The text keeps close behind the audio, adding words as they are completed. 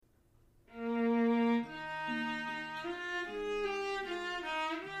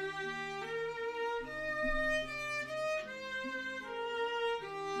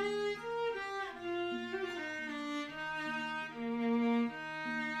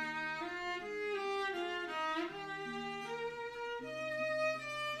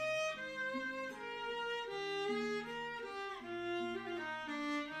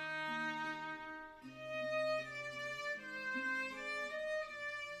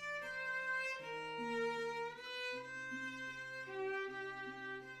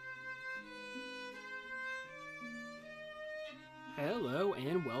Hello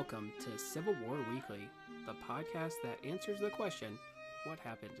and welcome to Civil War Weekly, the podcast that answers the question, what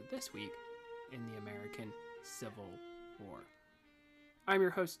happened this week in the American Civil War? I'm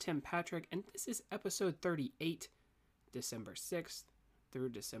your host, Tim Patrick, and this is episode 38, December 6th through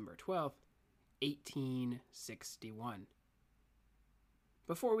December 12th, 1861.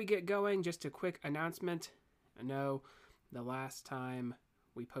 Before we get going, just a quick announcement. I know the last time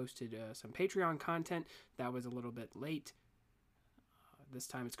we posted some Patreon content, that was a little bit late. This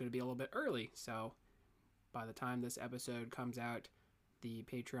time it's going to be a little bit early, so by the time this episode comes out, the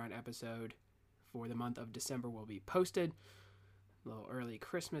Patreon episode for the month of December will be posted. A little early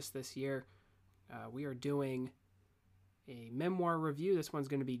Christmas this year. We are doing a memoir review. This one's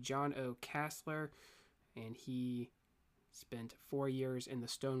going to be John O. Castler, and he spent 4 years in the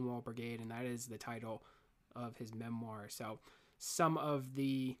Stonewall Brigade, and that is the title of his memoir. So some of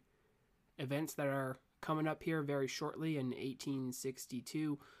the events that are coming up here very shortly in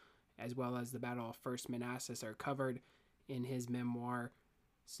 1862, as well as the Battle of First Manassas, are covered in his memoir.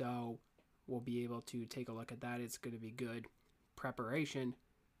 So we'll be able to take a look at that. It's going to be good preparation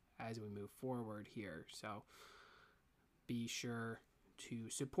as we move forward here. So be sure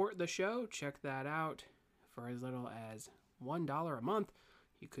to support the show. Check that out. For as little as $1 a month,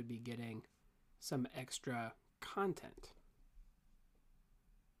 you could be getting some extra content.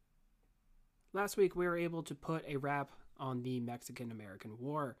 Last week, we were able to put a wrap on the Mexican-American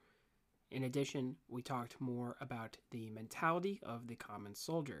War. In addition, we talked more about the mentality of the common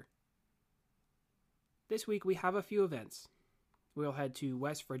soldier. This week, we have a few events. We'll head to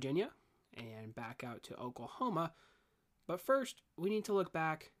West Virginia and back out to Oklahoma. But first, we need to look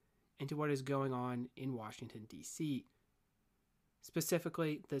back into what is going on in Washington, D.C.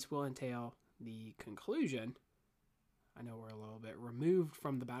 Specifically, this will entail the conclusion. I know we're a little bit removed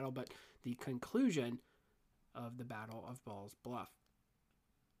from the battle, but the conclusion of the Battle of Ball's Bluff.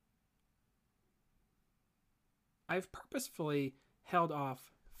 I've purposefully held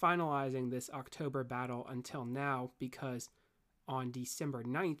off finalizing this October battle until now because on December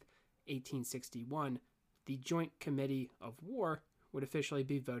 9th, 1861, the Joint Committee of War would officially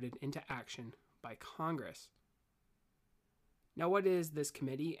be voted into action by Congress. Now, what is this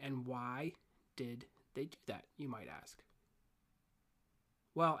committee and why did they do that, you might ask?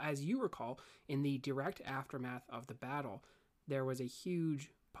 Well, as you recall, in the direct aftermath of the battle, there was a huge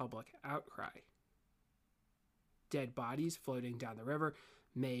public outcry. Dead bodies floating down the river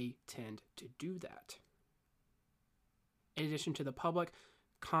may tend to do that. In addition to the public,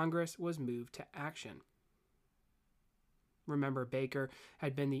 Congress was moved to action. Remember, Baker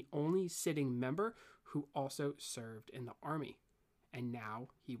had been the only sitting member who also served in the Army, and now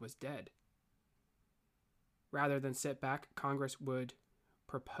he was dead. Rather than sit back, Congress would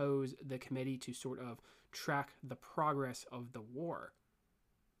propose the committee to sort of track the progress of the war.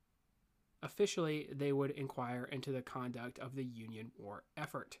 Officially, they would inquire into the conduct of the Union war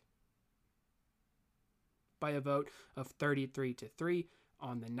effort. By a vote of 33-3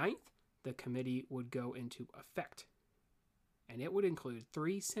 on the 9th, the committee would go into effect, and it would include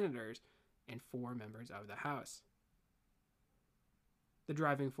 3 senators and 4 members of the House. The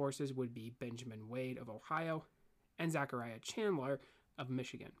driving forces would be Benjamin Wade of Ohio and Zachariah Chandler of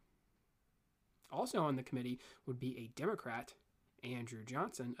Michigan. Also on the committee would be a Democrat, Andrew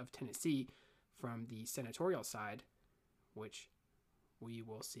Johnson of Tennessee, from the senatorial side, which we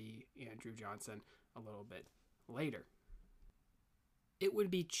will see Andrew Johnson a little bit later. It would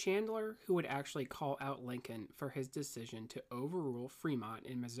be Chandler who would actually call out Lincoln for his decision to overrule Fremont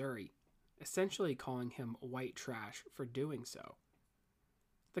in Missouri, essentially calling him white trash for doing so.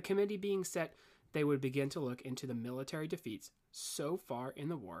 The committee being set, they would begin to look into the military defeats so far in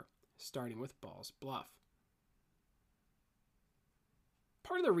the war, starting with Ball's Bluff.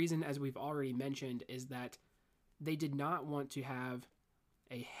 Part of the reason, as we've already mentioned, is that they did not want to have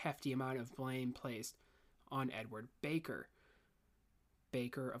a hefty amount of blame placed on Edward Baker.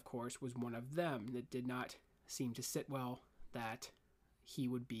 Baker, of course, was one of them. That did not seem to sit well that he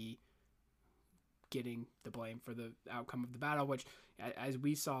would be getting the blame for the outcome of the battle, which, as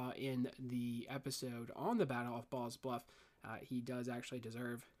we saw in the episode on the Battle of Ball's Bluff, he does actually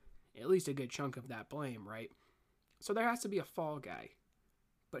deserve at least a good chunk of that blame, right? So there has to be a fall guy.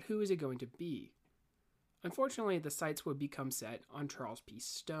 But who is it going to be? Unfortunately, the sights would become set on Charles P.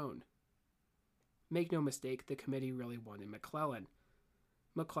 Stone. Make no mistake, the committee really wanted McClellan.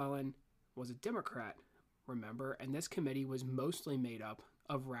 McClellan was a Democrat, remember, and this committee was mostly made up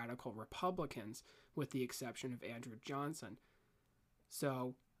of radical Republicans, with the exception of Andrew Johnson.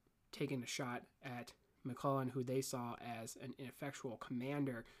 So, taking a shot at McClellan, who they saw as an ineffectual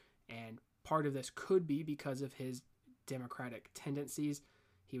commander, and part of this could be because of his democratic tendencies.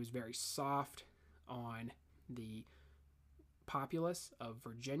 He was very soft on the populace of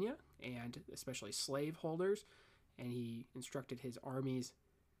Virginia and especially slaveholders, and he instructed his armies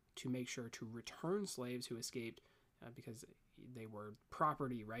to make sure to return slaves who escaped because they were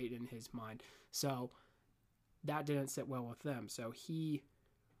property, right, in his mind. So that didn't sit well with them. So he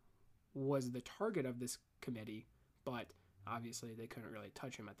was the target of this committee, but obviously they couldn't really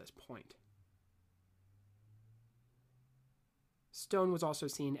touch him at this point. Stone was also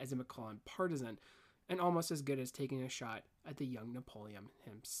seen as a McClellan partisan, and almost as good as taking a shot at the young Napoleon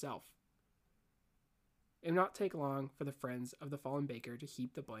himself. It would not take long for the friends of the fallen Baker to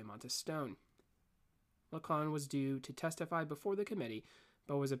heap the blame onto Stone. McClellan was due to testify before the committee,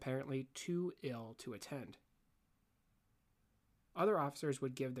 but was apparently too ill to attend. Other officers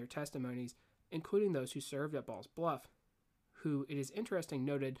would give their testimonies, including those who served at Ball's Bluff, who, it is interesting,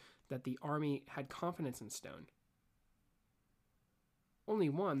 noted that the Army had confidence in Stone. Only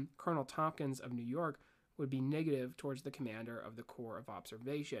one, Colonel Tompkins of New York, would be negative towards the commander of the Corps of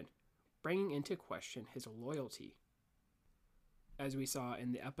Observation, bringing into question his loyalty. As we saw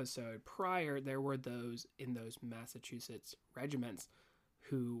in the episode prior, there were those in those Massachusetts regiments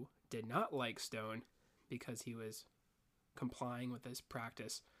who did not like Stone because he was complying with this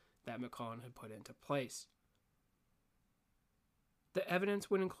practice that McClellan had put into place. The evidence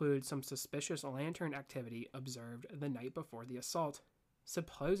would include some suspicious lantern activity observed the night before the assault,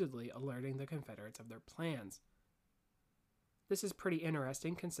 supposedly alerting the Confederates of their plans. This is pretty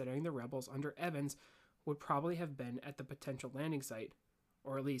interesting considering the rebels under Evans would probably have been at the potential landing site,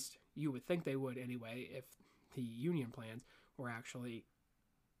 or at least you would think they would anyway if the Union plans were actually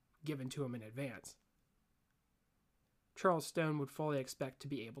given to him in advance. Charles Stone would fully expect to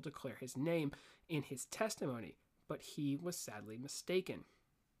be able to clear his name in his testimony, but he was sadly mistaken.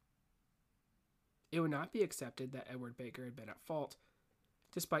 It would not be accepted that Edward Baker had been at fault.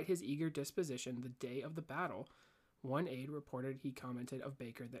 Despite his eager disposition the day of the battle, one aide reported he commented of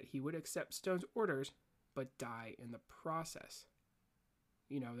Baker that he would accept Stone's orders, but die in the process.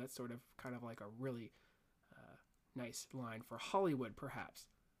 You know, that's sort of kind of like a really nice line for Hollywood, perhaps.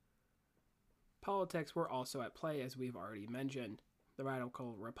 Politics were also at play, as we've already mentioned. The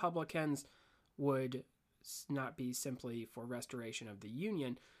radical Republicans would not be simply for restoration of the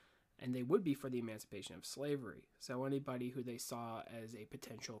Union, and they would be for the emancipation of slavery. So anybody who they saw as a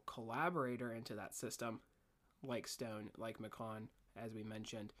potential collaborator into that system, like Stone, like McClellan, as we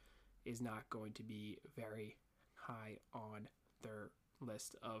mentioned, is not going to be very high on their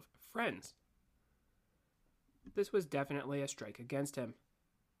list of friends. This was definitely a strike against him.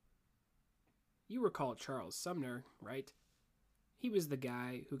 You recall Charles Sumner, right? He was the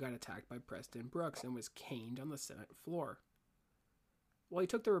guy who got attacked by Preston Brooks and was caned on the Senate floor. Well, he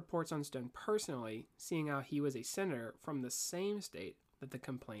took the reports on Stone personally, seeing how he was a senator from the same state that the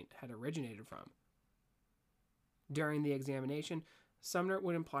complaint had originated from. During the examination, Sumner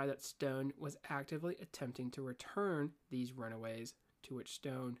would imply that Stone was actively attempting to return these runaways, to which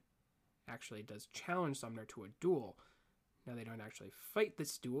Stone actually does challenge Sumner to a duel. Now, they don't actually fight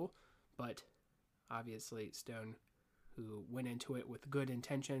this duel, but obviously Stone, who went into it with good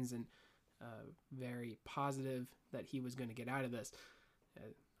intentions and very positive that he was going to get out of this,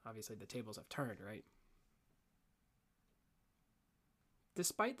 obviously the tables have turned, right?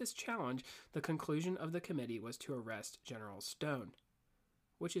 Despite this challenge, the conclusion of the committee was to arrest General Stone,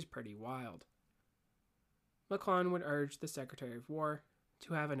 which is pretty wild. McClellan would urge the Secretary of War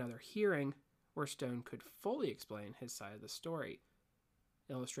to have another hearing where Stone could fully explain his side of the story,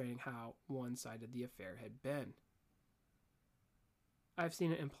 illustrating how one-sided the affair had been. I've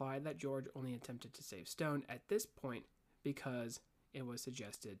seen it implied that George only attempted to save Stone at this point because it was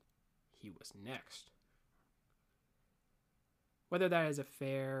suggested he was next. Whether that is a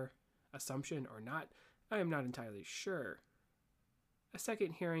fair assumption or not, I am not entirely sure. A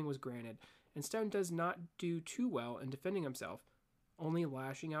second hearing was granted, and Stone does not do too well in defending himself, only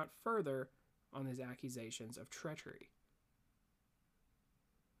lashing out further on his accusations of treachery.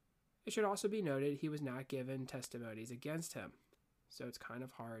 It should also be noted he was not given testimonies against him, so it's kind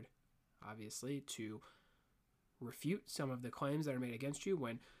of hard, obviously, to refute some of the claims that are made against you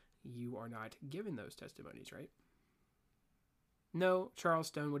when you are not given those testimonies, right? No, Charles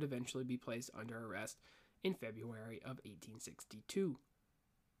Stone would eventually be placed under arrest in February of 1862.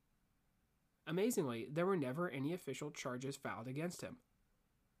 Amazingly, there were never any official charges filed against him.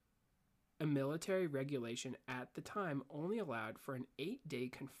 A military regulation at the time only allowed for an 8-day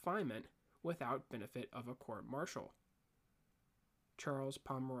confinement without benefit of a court-martial. Charles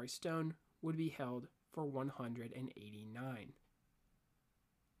Pomeroy Stone would be held for 189.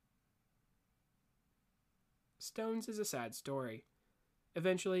 Stone's is a sad story.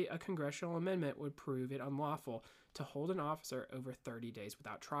 Eventually, a congressional amendment would prove it unlawful to hold an officer over 30 days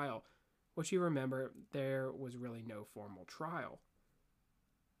without trial, which you remember there was really no formal trial.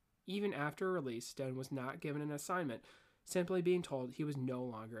 Even after release, Stone was not given an assignment, simply being told he was no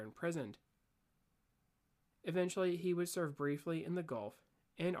longer imprisoned. Eventually, he would serve briefly in the Gulf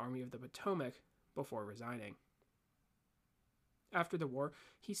and Army of the Potomac before resigning. After the war,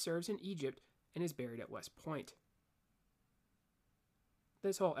 he serves in Egypt and is buried at West Point.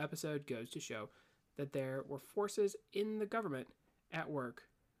 This whole episode goes to show that there were forces in the government at work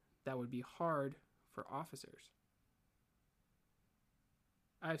that would be hard for officers.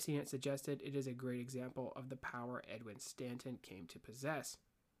 I've seen it suggested it is a great example of the power Edwin Stanton came to possess.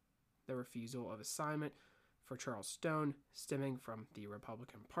 The refusal of assignment for Charles Stone stemming from the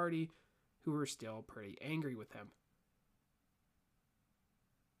Republican Party, who were still pretty angry with him.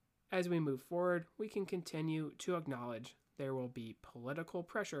 As we move forward, we can continue to acknowledge there will be political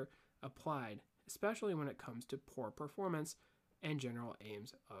pressure applied, especially when it comes to poor performance and general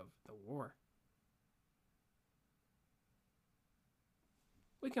aims of the war.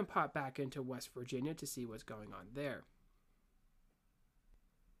 We can pop back into West Virginia to see what's going on there.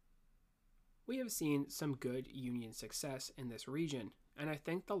 We have seen some good Union success in this region, and I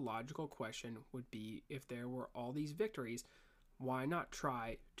think the logical question would be, if there were all these victories, why not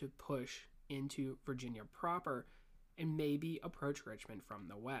try to push into Virginia proper and maybe approach Richmond from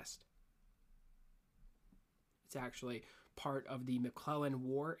the west? It's actually part of the McClellan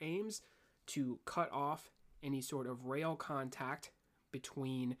War aims to cut off any sort of rail contact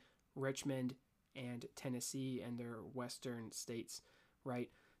between Richmond and Tennessee and their western states, right?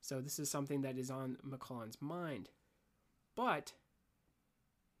 So this is something that is on McClellan's mind. But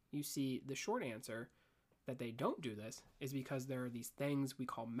you see, the short answer that they don't do this is because there are these things we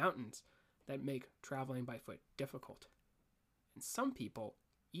call mountains that make traveling by foot difficult. And some people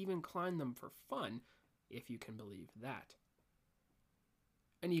even climb them for fun, if you can believe that.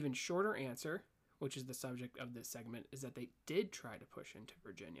 An even shorter answer, which is the subject of this segment, is that they did try to push into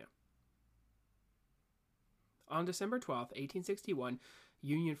Virginia. On December 12, 1861,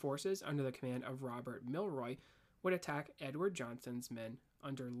 Union forces under the command of Robert Milroy would attack Edward Johnston's men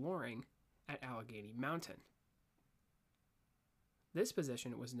under Loring at Allegheny Mountain. This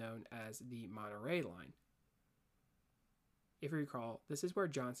position was known as the Monterey Line. If you recall, this is where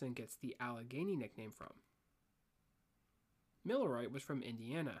Johnston gets the Allegheny nickname from. Milroy was from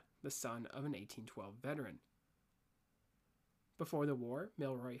Indiana, the son of an 1812 veteran. Before the war,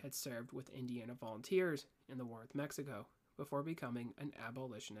 Milroy had served with Indiana Volunteers in the War with Mexico before becoming an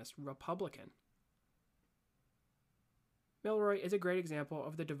abolitionist Republican. Milroy is a great example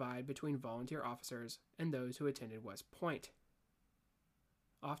of the divide between volunteer officers and those who attended West Point.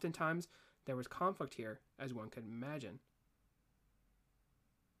 Oftentimes, there was conflict here, as one could imagine.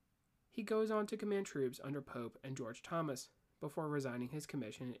 He goes on to command troops under Pope and George Thomas before resigning his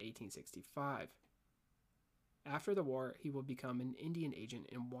commission in 1865. After the war, he will become an Indian agent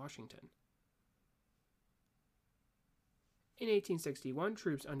in Washington. In 1861,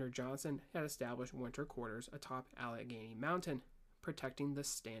 troops under Johnston had established winter quarters atop Allegheny Mountain, protecting the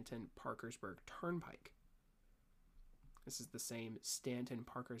Stanton-Parkersburg Turnpike. This is the same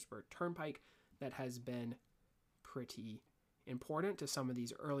Stanton-Parkersburg Turnpike that has been pretty important to some of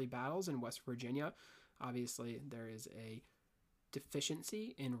these early battles in West Virginia. Obviously, there is a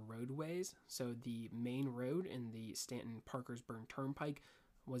deficiency in roadways, so the main road in the Stanton-Parkersburg Turnpike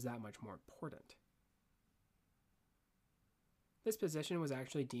was that much more important. This position was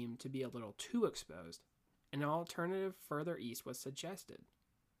actually deemed to be a little too exposed, and an alternative further east was suggested.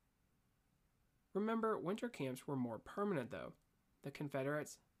 Remember, winter camps were more permanent, though. The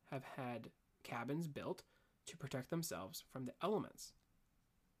Confederates have had cabins built to protect themselves from the elements.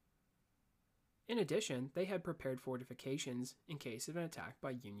 In addition, they had prepared fortifications in case of an attack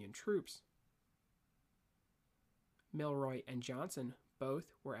by Union troops. Milroy and Johnston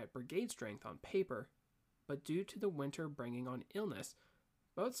both were at brigade strength on paper, but due to the winter bringing on illness,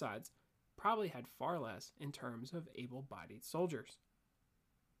 both sides probably had far less in terms of able-bodied soldiers.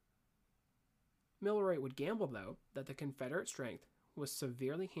 Milroy would gamble, though, that the Confederate strength was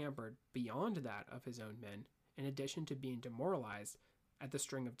severely hampered beyond that of his own men, in addition to being demoralized at the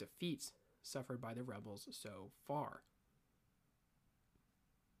string of defeats suffered by the rebels so far.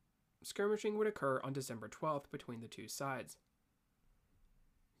 Skirmishing would occur on December 12th between the two sides.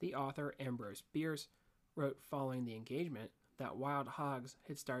 The author Ambrose Bierce wrote following the engagement that wild hogs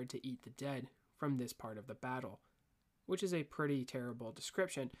had started to eat the dead from this part of the battle, which is a pretty terrible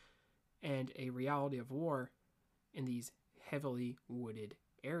description and a reality of war in these heavily wooded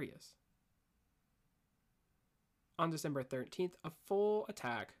areas. On December 13th, a full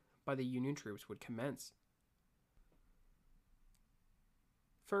attack by the Union troops would commence.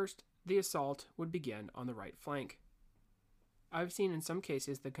 First, the assault would begin on the right flank. I've seen in some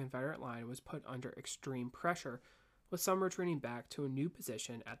cases the Confederate line was put under extreme pressure, with some retreating back to a new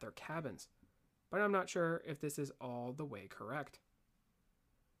position at their cabins, but I'm not sure if this is all the way correct.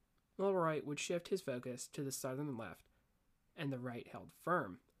 Milroy would shift his focus to the southern left, and the right held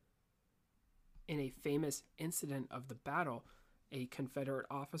firm. In a famous incident of the battle, a Confederate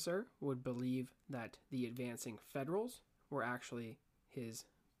officer would believe that the advancing Federals were actually his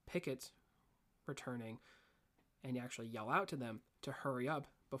pickets returning, and actually yell out to them to hurry up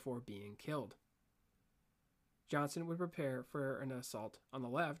before being killed. Johnson would prepare for an assault on the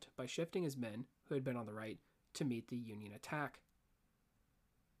left by shifting his men, who had been on the right, to meet the Union attack.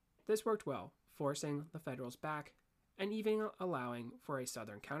 This worked well, forcing the Federals back and even allowing for a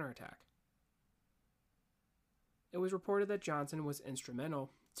southern counterattack. It was reported that Johnson was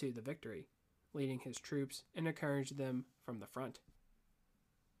instrumental to the victory, leading his troops and encouraged them from the front.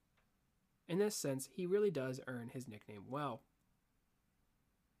 In this sense, he really does earn his nickname well.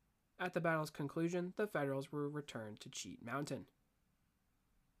 At the battle's conclusion, the Federals were returned to Cheat Mountain.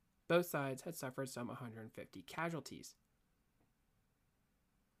 Both sides had suffered some 150 casualties.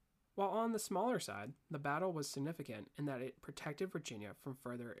 While on the smaller side, the battle was significant in that it protected Virginia from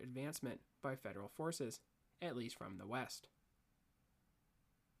further advancement by Federal forces, at least from the west.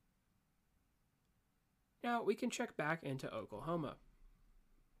 Now we can check back into Oklahoma.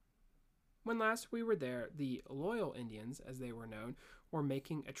 When last we were there, the Loyal Indians, as they were known, were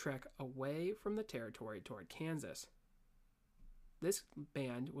making a trek away from the territory toward Kansas. This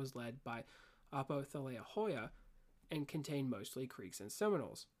band was led by Opothleyahoi and contained mostly Creeks and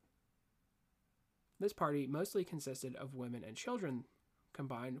Seminoles. This party mostly consisted of women and children,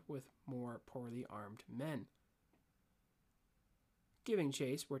 combined with more poorly armed men. Giving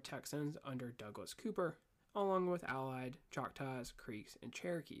chase were Texans under Douglas Cooper, along with allied Choctaws, Creeks, and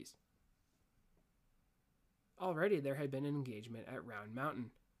Cherokees. Already there had been an engagement at Round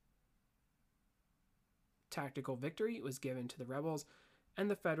Mountain. Tactical victory was given to the rebels, and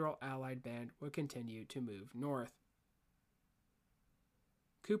the Federal Allied band would continue to move north.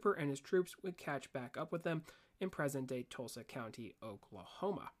 Cooper and his troops would catch back up with them in present-day Tulsa County,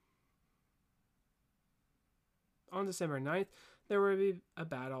 Oklahoma. On December 9th, there would be a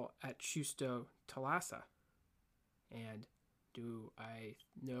battle at Chusto Talassa. And do I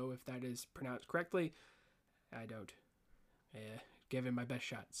know if that is pronounced correctly? I don't. Give it my best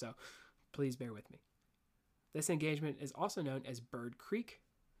shot, so please bear with me. This engagement is also known as Bird Creek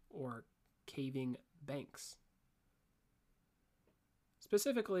or Caving Banks.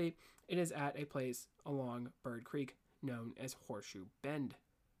 Specifically, it is at a place along Bird Creek known as Horseshoe Bend.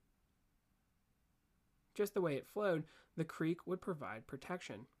 Just the way it flowed, the creek would provide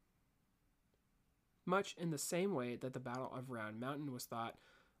protection. Much in the same way that the Battle of Round Mountain was thought,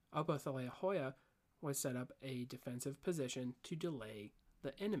 Opothleyahoi would set up a defensive position to delay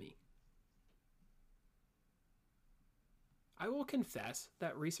the enemy. I will confess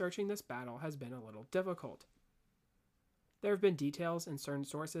that researching this battle has been a little difficult. There have been details in certain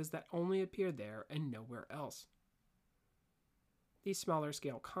sources that only appear there and nowhere else. These smaller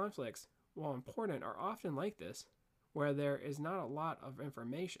scale conflicts, while important, are often like this, where there is not a lot of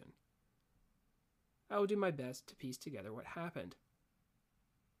information. I will do my best to piece together what happened.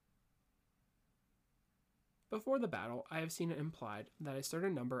 Before the battle, I have seen it implied that a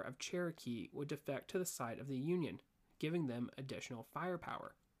certain number of Cherokee would defect to the side of the Union, giving them additional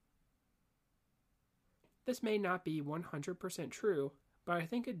firepower. This may not be 100% true, but I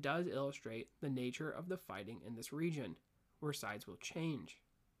think it does illustrate the nature of the fighting in this region, where sides will change.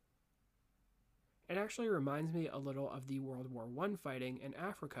 It actually reminds me a little of the World War I fighting in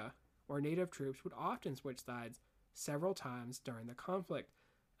Africa, where native troops would often switch sides several times during the conflict,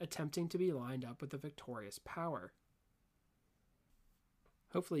 attempting to be lined up with the victorious power.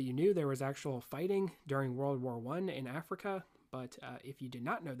 Hopefully you knew there was actual fighting during World War I in Africa, but if you did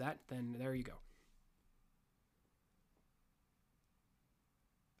not know that, then there you go.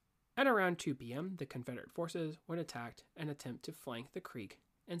 At around 2 p.m., the Confederate forces would attack and attempt to flank the Creek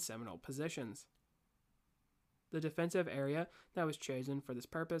and Seminole positions. The defensive area that was chosen for this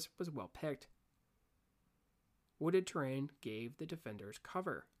purpose was well picked. Wooded terrain gave the defenders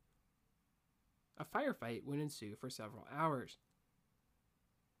cover. A firefight would ensue for several hours.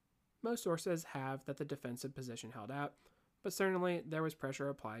 Most sources have that the defensive position held out, but certainly there was pressure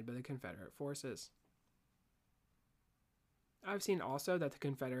applied by the Confederate forces. I've seen also that the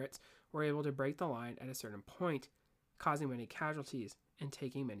Confederates were able to break the line at a certain point, causing many casualties and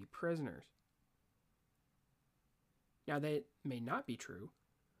taking many prisoners. Now, that may not be true.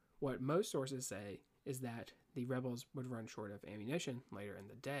 What most sources say is that the rebels would run short of ammunition later in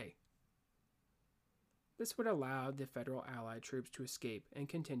the day. This would allow the Federal Allied troops to escape and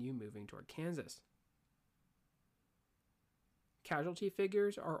continue moving toward Kansas. Casualty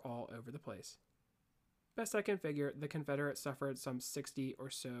figures are all over the place. Best I can figure, the Confederates suffered some 60 or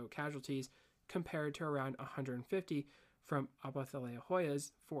so casualties compared to around 150 from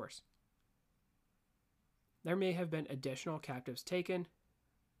Apatalejoa's force. There may have been additional captives taken,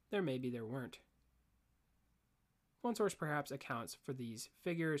 there weren't. One source perhaps accounts for these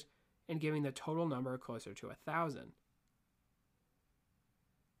figures and giving the total number closer to 1,000.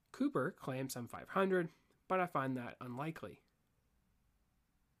 Cooper claimed some 500, but I find that unlikely.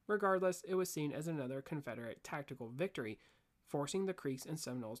 Regardless, it was seen as another Confederate tactical victory, forcing the Creeks and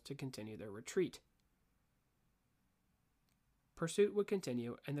Seminoles to continue their retreat. Pursuit would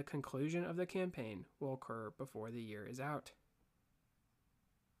continue, and the conclusion of the campaign will occur before the year is out.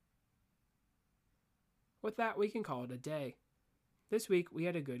 With that, we can call it a day. This week, we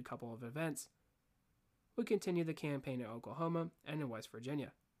had a good couple of events. We continued the campaign in Oklahoma and in West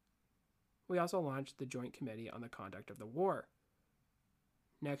Virginia. We also launched the Joint Committee on the Conduct of the War.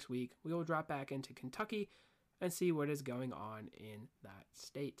 Next week, we will drop back into Kentucky and see what is going on in that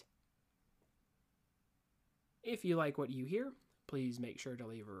state. If you like what you hear, please make sure to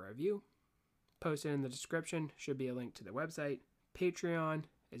leave a review. Posted in the description should be a link to the website, Patreon,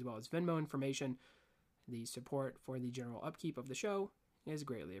 as well as Venmo information. The support for the general upkeep of the show is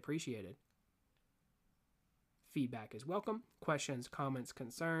greatly appreciated. Feedback is welcome. Questions, comments,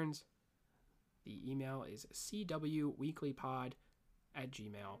 concerns. The email is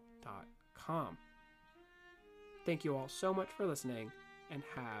cwweeklypod@gmail.com. Thank you all so much for listening, and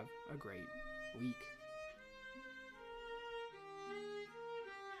have a great week.